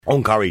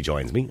Eoghan Corry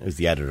joins me, who's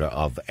the editor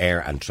of Air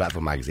and Travel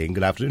magazine.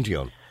 Good afternoon to you,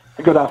 Eoghan.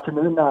 Good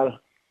afternoon, Niall.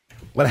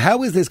 Well,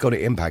 how is this going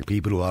to impact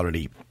people who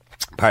already,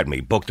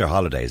 booked their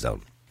holidays,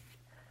 Eoghan?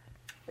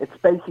 It's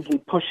basically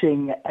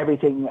pushing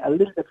everything a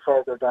little bit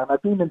further down.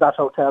 I've been in that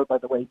hotel, by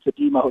the way,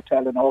 Sedima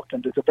Hotel in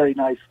Auckland. It's a very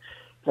nice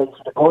place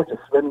with a gorgeous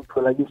swimming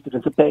pool. I used it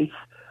as a base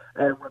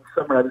one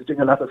summer. I was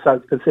doing a lot of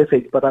South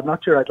Pacific, but I'm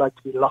not sure I'd like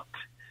to be locked.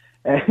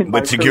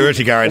 With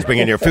security guards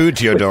bringing your food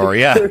to your door,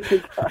 yeah.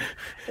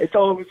 It's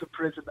always a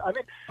prison.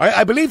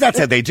 I believe that's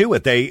how they do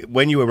it.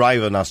 When you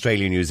arrive in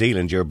Australia and New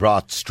Zealand, you're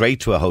brought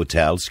straight to a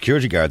hotel,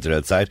 security guards are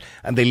outside,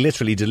 and they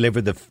literally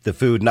deliver the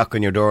food, knock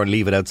on your door and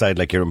leave it outside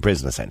like you're in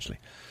prison, essentially.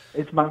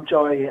 It's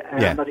Mountjoy.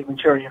 I'm not even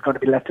sure you're going to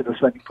be left in a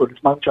swimming pool.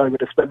 It's Mountjoy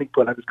with a swimming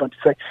pool, I was going to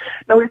say.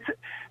 No, it's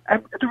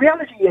the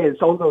reality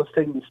is all those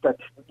things that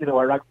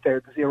are out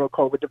there, the zero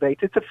COVID debate,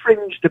 it's a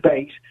fringe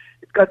debate.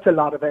 It gets a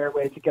lot of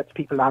airwaves, it gets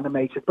people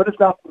animated, but it's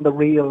not the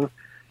real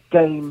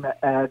game.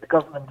 The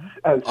government...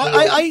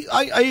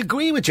 I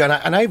agree with you,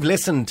 and I've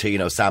listened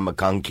to Sam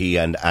McConkey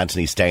and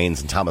Anthony Staines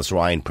and Thomas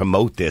Ryan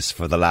promote this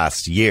for the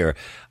last year,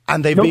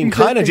 and they've been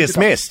kind of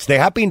dismissed. They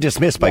have been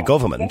dismissed by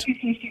government.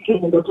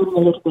 They're doing a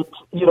little bit,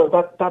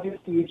 that is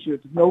the issue.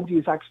 Nobody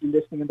is actually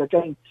listening and they're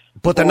getting...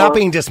 But they're not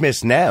being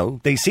dismissed now.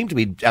 They seem to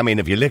be,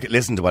 if you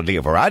listen to what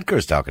Leo Varadkar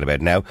is talking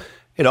about now,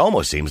 it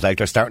almost seems like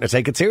they're starting to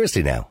take it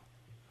seriously now.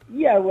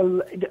 Yeah,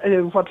 well,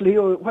 they're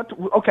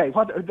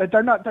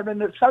not, they're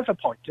in a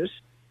self-appointed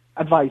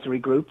advisory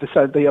group,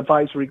 the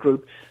advisory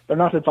group, they're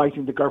not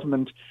advising the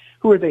government.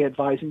 Who are they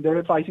advising? They're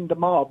advising the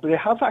mob. They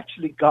have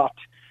actually got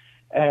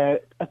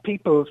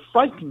people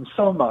frightened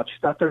so much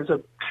that there's a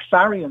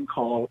clarion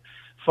call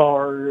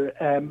for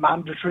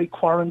mandatory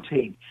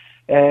quarantine.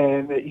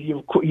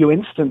 You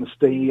instanced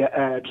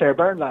the Claire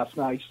Byrne last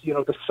night.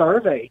 The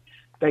survey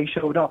they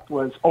showed up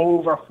was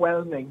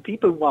overwhelming.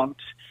 People want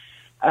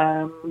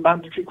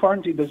mandatory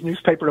quarantine. There's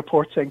newspaper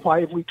reports saying,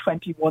 why have we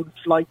 21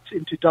 flights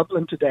into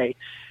Dublin today,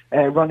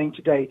 running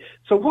today?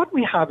 So what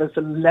we have is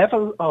a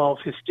level of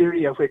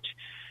hysteria which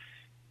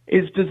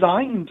is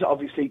designed,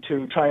 obviously,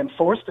 to try and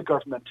force the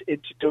government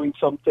into doing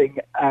something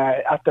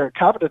at their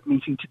cabinet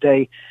meeting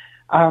today.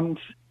 And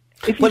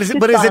is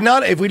it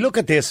not, if we look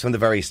at this from the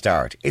very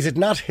start, is it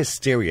not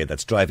hysteria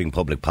that's driving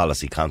public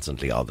policy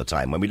constantly all the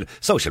time?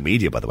 Social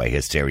media, by the way,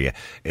 hysteria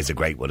is a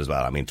great one as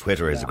well.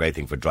 Twitter is a great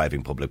thing for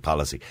driving public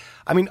policy.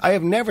 I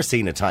have never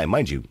seen a time,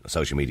 mind you,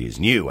 social media is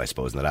new, I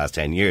suppose, in the last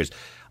 10 years.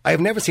 I have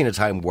never seen a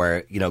time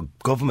where,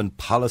 government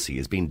policy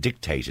is being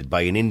dictated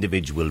by an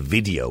individual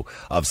video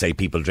of, say,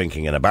 people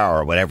drinking in a bar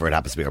or whatever it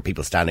happens to be, or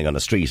people standing on a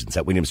street in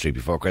St. William Street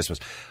before Christmas,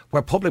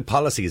 where public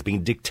policy is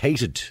being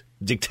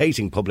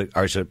dictating public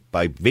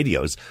by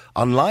videos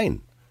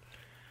online.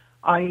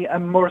 I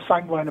am more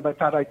sanguine about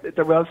that.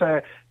 There was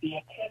the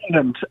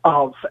equivalent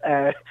of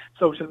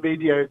social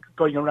media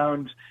going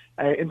around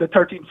in the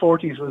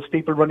 1340s was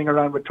people running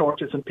around with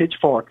torches and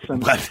pitchforks.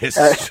 And, this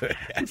is true,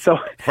 yes. So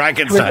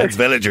Frankenstein's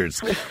villagers.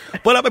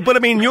 But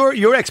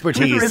your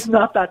expertise... Twitter is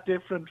not that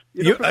different.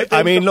 Look...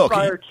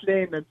 Friar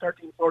Clane in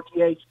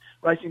 1348,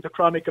 writing the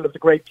chronicle of the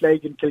Great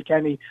Plague in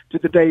Kilkenny, to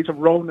the days of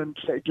Ronan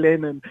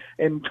Glynn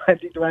in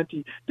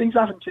 2020. Things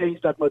haven't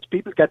changed that much.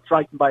 People get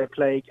frightened by a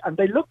plague and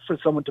they look for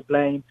someone to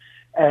blame.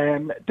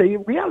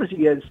 The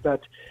reality is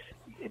that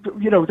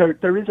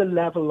there is a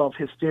level of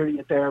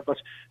hysteria there, but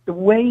the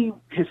way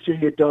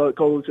hysteria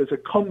goes is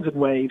it comes in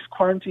waves.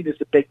 Quarantine is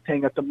the big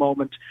thing at the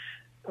moment.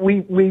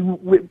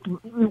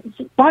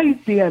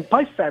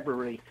 By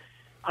February,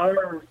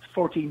 our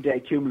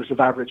 14-day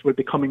cumulative average will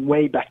be coming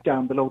way back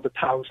down below the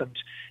 1,000.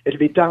 It'll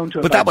be down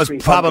to. But that was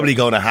probably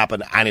going to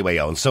happen anyway.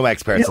 Owen. Some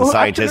experts and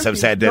scientists have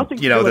said that the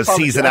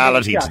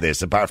seasonality to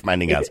this, apart from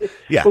anything else.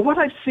 Yeah. But what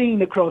I've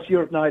seen across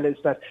Europe, Niall, is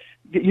that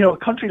a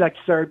country like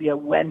Serbia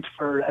and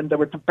they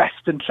were the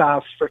best in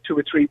class for 2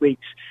 or 3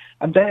 weeks,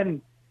 and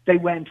then they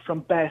went from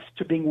best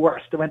to being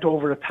worse. They went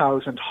over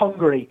 1,000.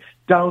 Hungary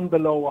down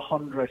below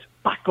 100,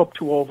 back up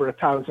to over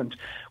 1,000.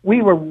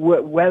 We were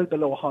well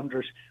below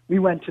 100. We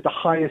went to the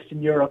highest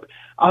in Europe.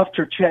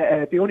 After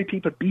the only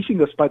people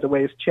beating us, by the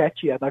way, is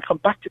Czechia, and I'll come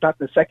back to that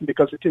in a second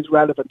because it is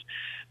relevant.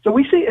 So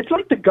we see it's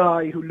like the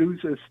guy who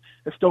loses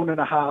a stone and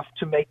a half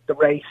to make the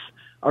race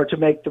or to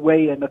make the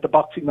weigh-in at the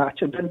boxing match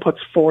and then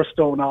puts 4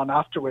 stone on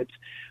afterwards.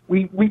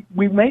 We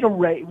made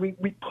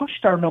we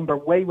pushed our number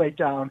way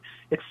down.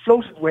 It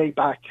floated way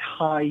back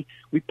high.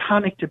 We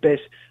panicked a bit.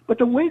 But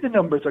the way the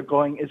numbers are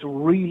going is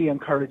really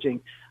encouraging.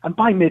 And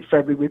by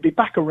mid-February, we'll be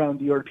back around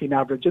the European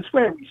average. It's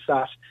where we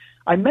sat.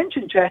 I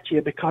mentioned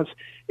Czechia because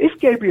if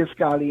Gabriel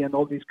Scali and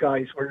all these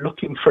guys were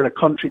looking for a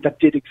country that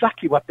did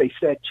exactly what they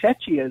said,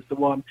 Czechia is the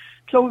one.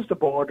 Closed the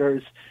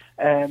borders,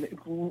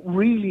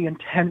 really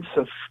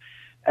intensive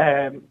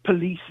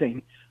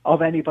policing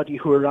of anybody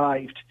who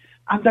arrived.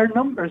 And their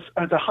numbers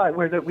are the high.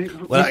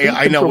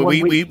 I know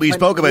we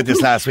spoke about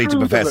this last week to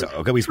Professor.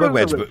 Okay, we spoke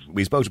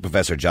to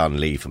Professor John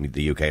Lee from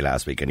the UK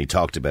last week, and he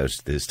talked about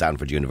the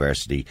Stanford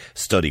University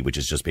study, which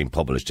has just been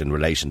published in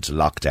relation to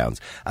lockdowns.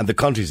 And the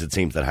countries, it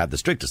seems, that have the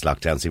strictest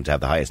lockdowns seem to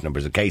have the highest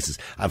numbers of cases.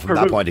 And from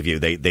that point of view,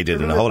 they did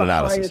a whole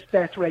analysis. The highest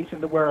death rate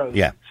in the world.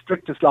 Yeah,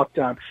 strictest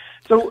lockdown.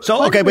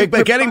 So okay,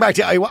 but getting back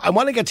to, I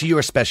want to get to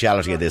your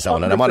speciality of this,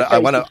 Eoghan, and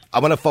I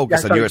want to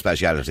focus on your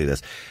speciality of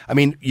this. I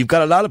mean, you've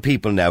got a lot of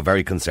people now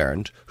very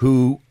concerned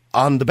who,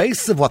 on the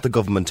basis of what the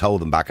government told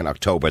them back in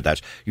October,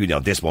 that,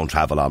 this won't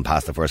travel on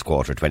past the first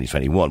quarter of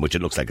 2021, which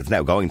it looks like it's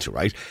now going to,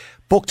 right?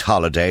 Booked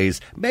holidays,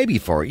 maybe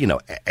for,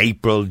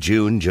 April,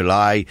 June,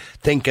 July,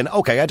 thinking,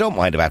 okay, I don't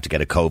mind if I have to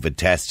get a COVID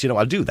test.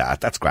 I'll do that.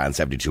 That's grand,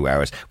 72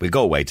 hours. We'll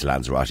go away to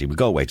Lanzarote. We'll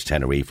go away to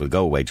Tenerife. We'll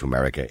go away to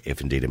America, if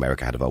indeed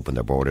America had have opened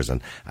their borders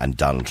and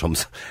Donald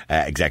Trump's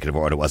executive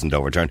order wasn't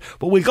overturned.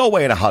 But we'll go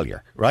away in a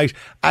holier, right?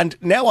 And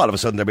now all of a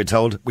sudden they're being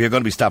told, we are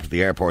going to be stopped at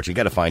the airport. You'll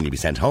get a fine. You'll be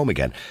sent home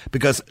again.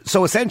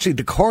 So essentially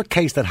the court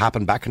case that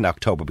happened back in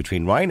October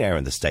between Ryanair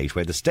and the state,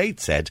 where the state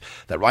said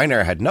that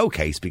Ryanair had no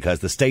case because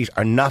the state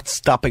are not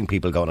stopping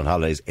people going on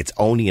holidays, it's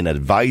only an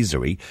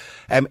advisory,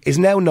 is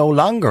now no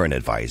longer an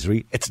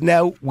advisory. It's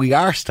now, we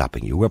are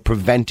stopping you, we're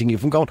preventing you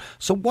from going.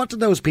 So what do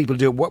those people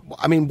do?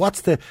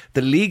 What's the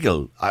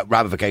legal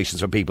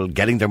ramifications for people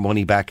getting their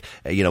money back,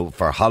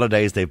 for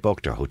holidays they've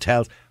booked or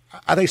hotels?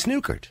 Are they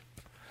snookered?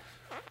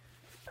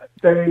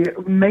 The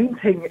main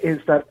thing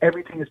is that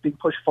everything is being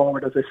pushed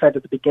forward, as I said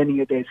at the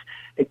beginning of this.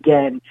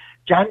 Again,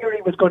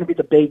 January was going to be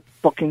the big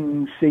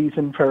booking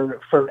season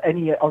for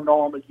any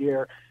normal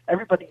year.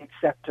 Everybody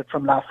accepted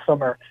from last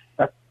summer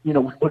that,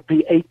 it would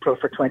be April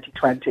for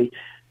 2020.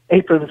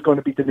 April is going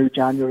to be the new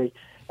January.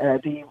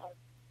 The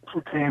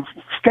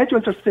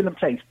schedules are still in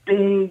place.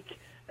 Big,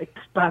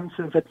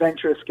 expansive,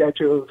 adventurous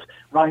schedules.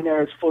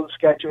 Ryanair's full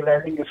schedule.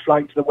 Aer Lingus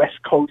flying to the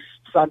West Coast,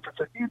 San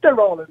Francisco. They're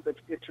all on the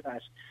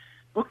internet.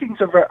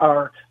 Bookings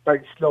are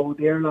very slow.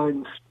 The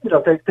airlines,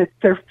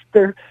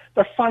 they're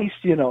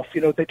feisty enough.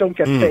 They don't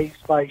get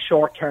phased by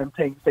short-term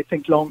things. They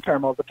think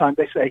long-term all the time.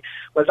 They say,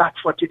 well,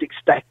 that's what you'd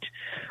expect.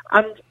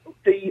 And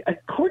the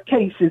court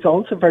case is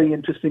also very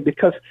interesting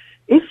because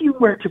if you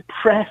were to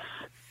press,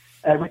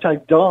 which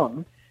I've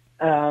done,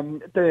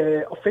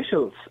 the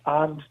officials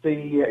and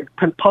the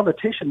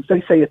politicians,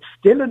 they say it's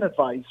still an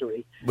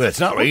advisory. Well, it's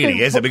not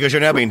really, is it? Because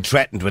you're now being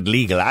threatened with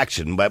legal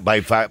action by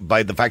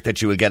the fact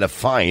that you will get a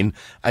fine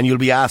and you'll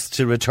be asked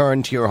to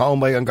return to your home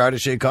by An Garda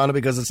Síochána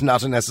because it's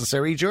not a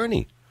necessary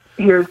journey.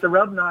 Here's the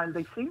rub, Niall.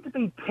 They seem to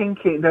be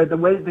thinking, the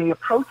way the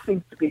approach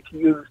seems to be to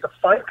use the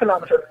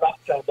 5-kilometre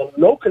lockdown, the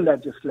local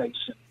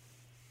legislation.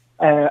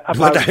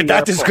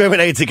 That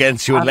discriminates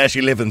against you unless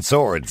you live in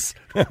Swords.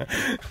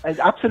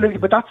 Absolutely,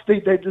 but that's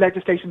the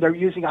legislation they're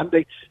using, and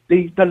the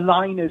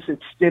line is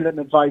it's still an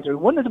advisory.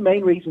 One of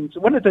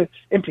the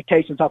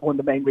implications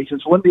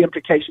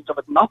of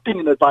it not being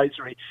an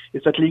advisory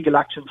is that legal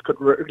actions could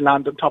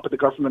land on top of the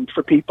government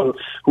for people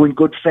who in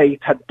good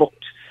faith had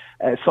booked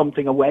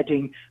a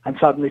wedding, and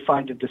suddenly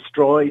find it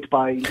destroyed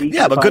by legal.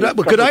 Yeah, but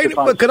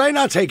could I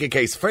not take a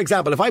case? For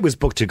example, if I was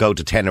booked to go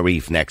to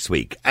Tenerife next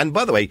week, and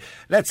by the way,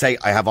 let's say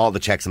I have all the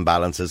checks and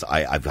balances,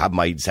 I've had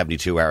my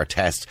 72-hour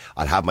test,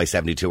 I'll have my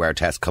 72-hour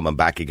test coming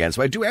back again,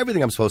 so I do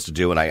everything I'm supposed to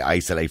do, and I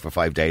isolate for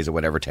 5 days or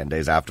whatever, 10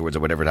 days afterwards, or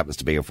whatever it happens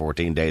to be, or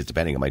 14 days,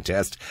 depending on my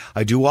test.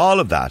 I do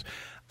all of that.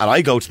 And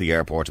I go to the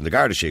airport and the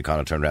Garda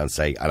Síochána turn around and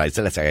say,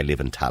 let's say I live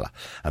in Tala,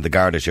 and the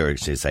Garda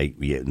Síochána say,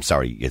 I'm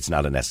sorry, it's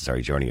not a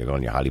necessary journey, you're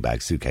going your holly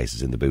bag,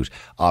 suitcases in the boot,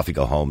 off you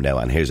go home now,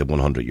 and here's a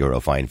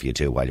 €100 fine for you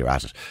too while you're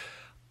at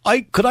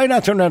it. Could I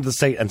not turn around to the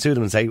state and sue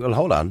them and say, well,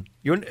 hold on,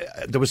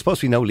 there was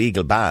supposed to be no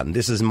legal ban,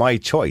 this is my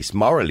choice,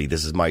 morally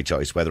this is my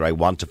choice whether I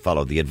want to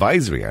follow the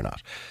advisory or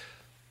not.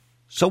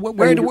 So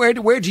where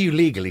do you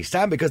legally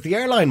stand? Because the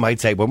airline might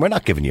say, well, we're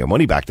not giving you your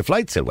money back. The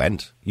flight still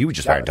went. You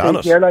just weren't on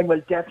it. The airline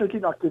will definitely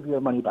not give you your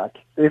money back.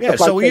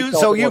 So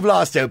you've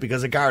lost out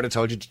because a Garda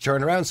told you to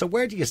turn around. So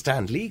where do you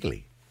stand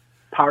legally?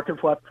 Part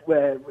of what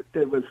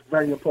was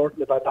very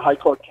important about the High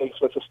Court case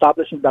was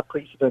establishing that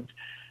precedent.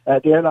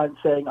 The airline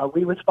saying, are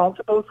we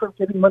responsible for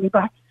giving money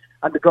back?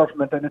 And the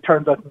government, and it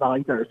turns out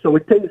neither. So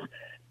it is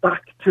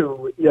back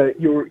to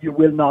you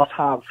will not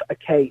have a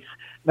case.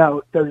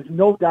 Now, there is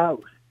no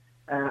doubt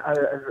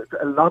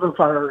a lot of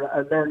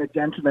our learned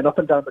gentlemen up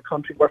and down the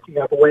country working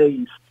out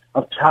ways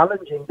of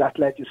challenging that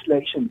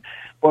legislation.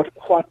 But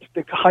what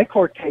the High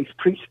Court case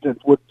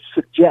precedent would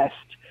suggest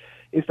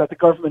is that the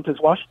government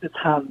has washed its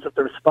hands of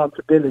the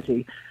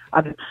responsibility,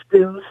 and it's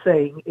still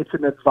saying it's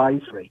an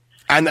advisory.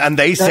 And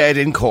they said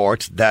in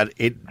court that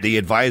the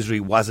advisory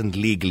wasn't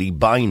legally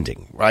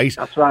binding, right?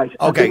 That's right.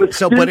 Okay, but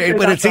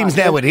it seems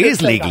now it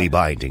is legally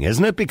binding,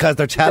 isn't it? Because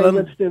they're telling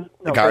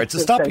the guards to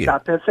stop you.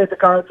 They'll say the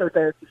guards are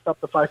there to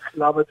stop the 5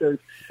 kilometres.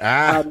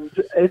 And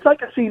it's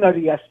like a scene out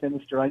of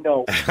Westminster, I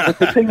know. But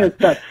the thing is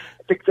that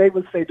they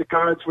will say the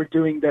guards were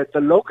doing the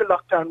local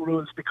lockdown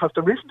rules because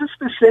there isn't a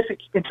specific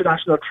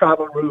international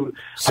travel rule.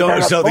 So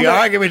the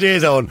argument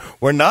is, Eoghan,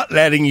 we're not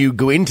letting you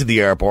go into the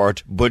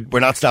airport, but we're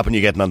not stopping you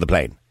getting on the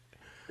plane.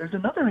 there's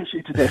another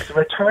issue to this. The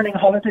returning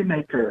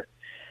holidaymaker.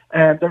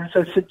 There's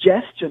a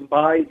suggestion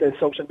by the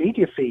social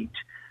media feed.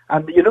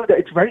 And,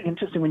 it's very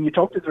interesting when you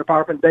talk to the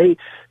department, they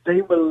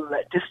will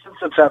distance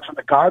themselves from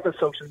the Garda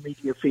social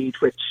media feed,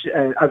 which,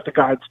 as the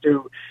guards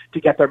do,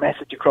 to get their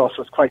message across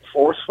was quite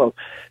forceful.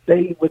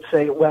 They would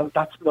say, well,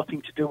 that's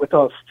nothing to do with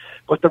us.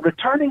 But the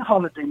returning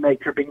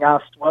holidaymaker being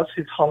asked, was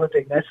his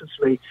holiday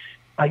necessary?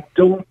 I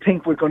don't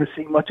think we're going to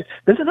see much.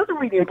 There's another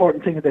really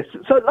important thing in this.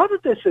 So a lot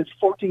of this is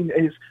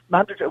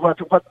mandatory.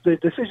 What the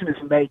decision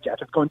isn't made yet.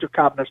 It's going to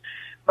Cabinet.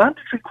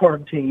 Mandatory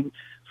quarantine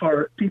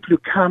for people who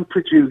can't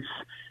produce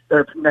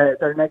their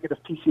negative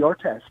PCR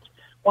test.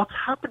 What's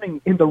happening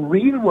in the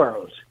real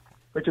world,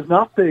 which is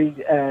not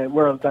the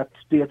world that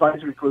the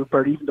advisory group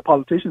or even the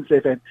politicians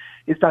live in,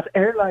 is that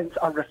airlines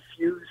are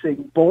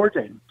refusing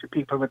boarding to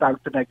people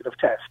without the negative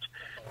test.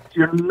 So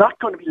you're not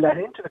going to be let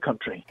into the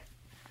country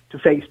to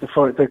face the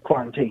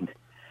quarantine.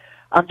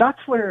 And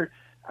that's where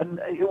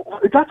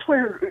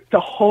the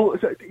whole,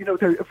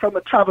 from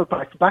a travel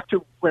back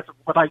to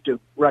what I do,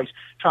 right,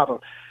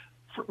 travel.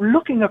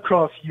 Looking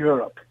across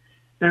Europe,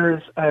 there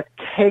is a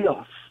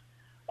chaos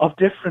of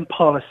different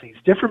policies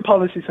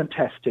on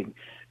testing.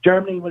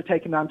 Germany will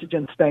take an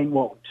antigen, Spain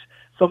won't.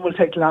 Some will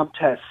take lab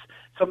tests.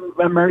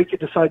 America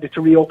decided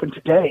to reopen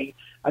today,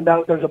 and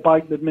now there's a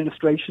Biden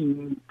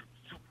administration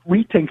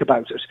rethink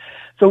about it.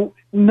 So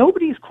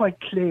nobody is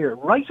quite clear,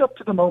 right up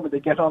to the moment they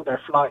get on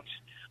their flight,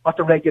 what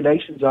the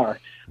regulations are.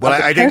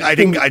 Well, I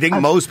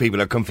think most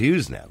people are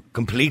confused now,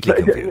 completely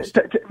confused.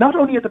 Not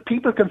only are the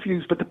people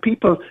confused, but the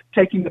people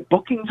taking the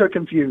bookings are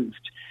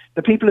confused.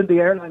 The people in the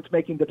airlines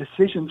making the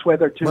decisions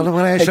whether to... Well,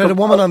 when I had a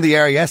woman on the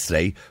air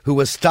yesterday who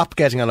was stopped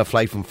getting on a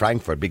flight from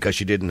Frankfurt because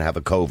she didn't have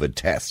a COVID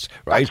test,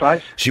 right? That's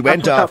right. She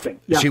went off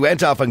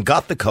and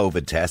got the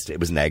COVID test. It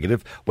was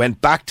negative.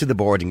 Went back to the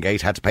boarding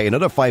gate, had to pay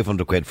another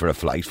 500 quid for a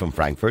flight from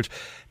Frankfurt.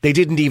 They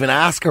didn't even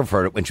ask her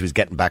for it when she was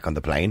getting back on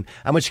the plane.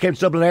 And when she came to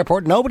Dublin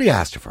Airport, nobody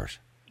asked her for it.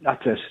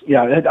 That's it.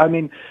 Yeah, I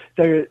mean,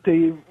 there's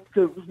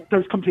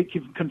complete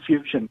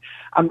confusion.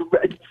 And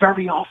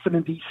very often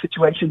in these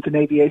situations in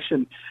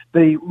aviation,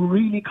 the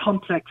really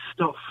complex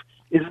stuff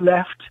is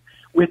left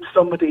with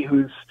somebody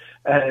who's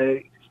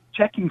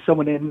checking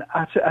someone in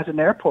at an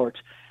airport.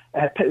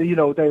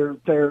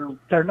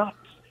 They're not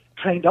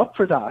trained up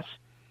for that.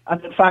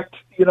 And in fact,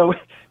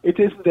 it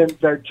isn't in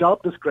their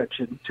job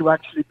description to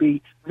actually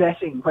be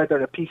vetting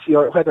whether a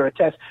PCR, whether a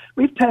test.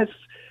 We've tests.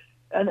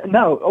 And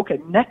now,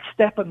 next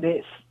step on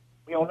this,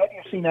 we already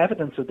have seen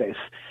evidence of this,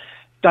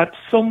 that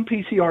some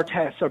PCR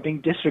tests are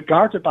being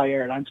disregarded by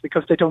airlines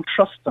because they don't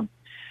trust them.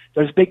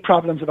 There's big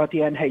problems about the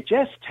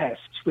NHS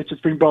test, which has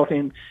been brought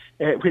in,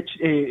 which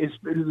is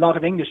a lot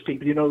of English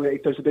people.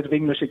 There's a bit of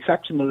English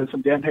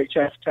exceptionalism. The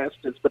NHS test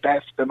is the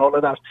best and all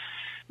of that.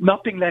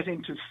 Not being let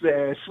into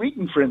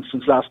Sweden, for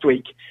instance, last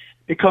week,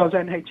 because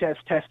NHS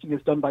testing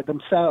is done by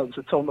themselves.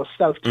 It's almost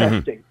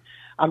self-testing. Mm-hmm.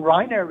 And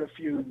Ryanair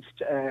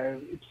refused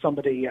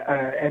somebody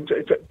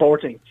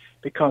boarding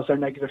because their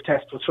negative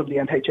test was from the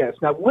NHS.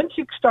 Now, once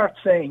you start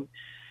saying,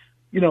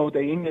 the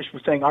English were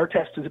saying our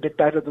test is a bit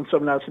better than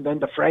someone else, and then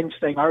the French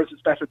saying ours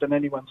is better than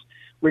anyone's,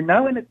 we're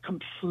now in a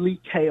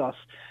complete chaos.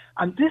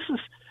 And this is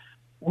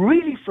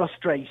really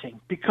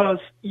frustrating because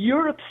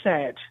Europe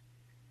said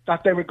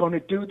that they were going to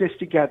do this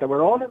together.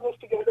 We're all in this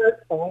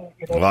together. Well,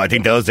 I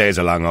think those days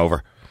are long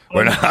over.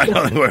 I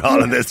don't think we're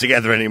all in this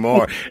together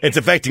anymore. It's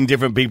affecting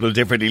different people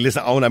differently.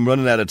 Listen, Owen, I'm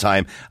running out of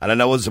time, and I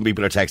know some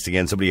people are texting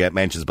in. Somebody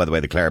mentions, by the way,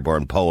 the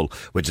Clareburn poll,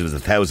 which is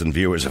 1,000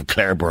 viewers of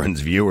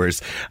Clareburn's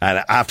viewers.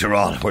 And after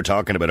all, we're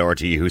talking about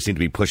RTE, who seem to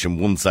be pushing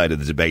one side of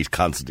the debate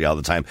constantly all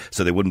the time,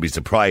 so they wouldn't be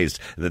surprised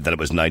that it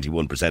was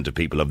 91% of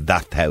people of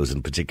that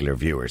 1,000 particular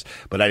viewers.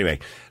 But anyway,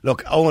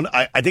 look, Owen,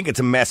 I think it's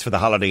a mess for the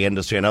holiday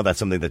industry. I know that's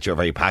something that you're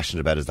very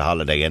passionate about, is the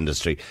holiday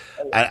industry.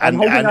 And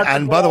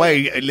by the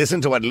way,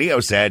 listen to what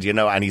Leo said,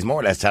 and he's more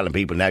or less telling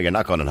people now you're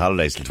not going on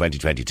holidays till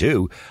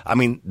 2022. I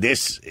mean,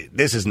 this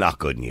is not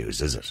good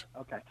news, is it?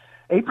 Okay.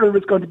 April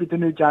is going to be the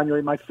new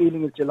January. My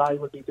feeling is July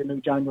will be the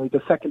new January.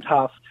 The second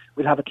half,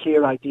 we'll have a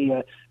clear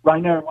idea.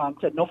 Ryanair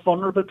wants enough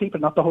vulnerable people,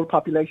 not the whole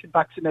population,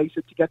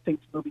 vaccinated to get things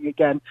moving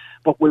again.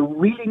 But we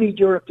really need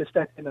Europe to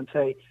step in and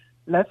say,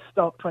 let's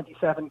stop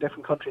 27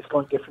 different countries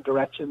going different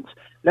directions.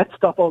 Let's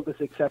stop all this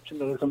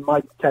exceptionalism.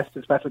 My test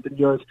is better than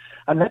yours.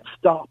 And let's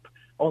stop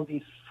all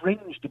these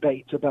fringe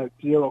debates about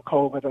zero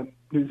COVID and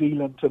New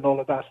Zealand and all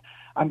of that,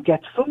 and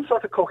get some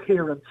sort of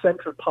coherent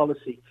central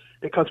policy,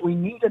 because we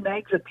need an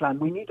exit plan.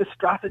 We need a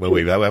strategy. Well,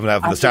 we haven't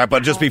had the start,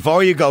 but just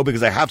before you go,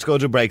 because I have to go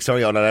to a break,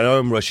 sorry, Owen, and I know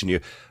I'm rushing you.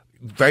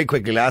 Very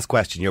quickly, last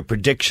question. Your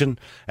prediction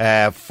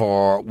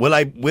for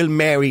will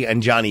Mary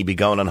and Johnny be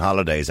going on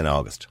holidays in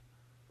August?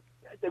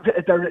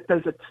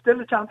 There's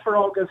still a chance for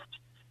August.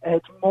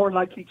 It's more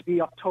likely to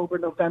be October,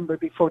 November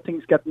before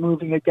things get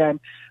moving again.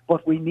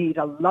 But we need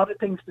a lot of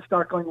things to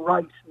start going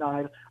right,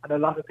 Niall, and a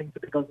lot of things to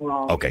be going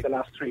wrong in the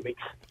last 3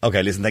 weeks.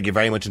 Okay, listen, thank you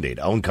very much indeed.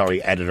 Eoghan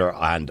Corry, editor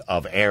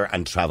of Air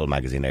and Travel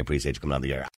magazine. I appreciate you coming on the air.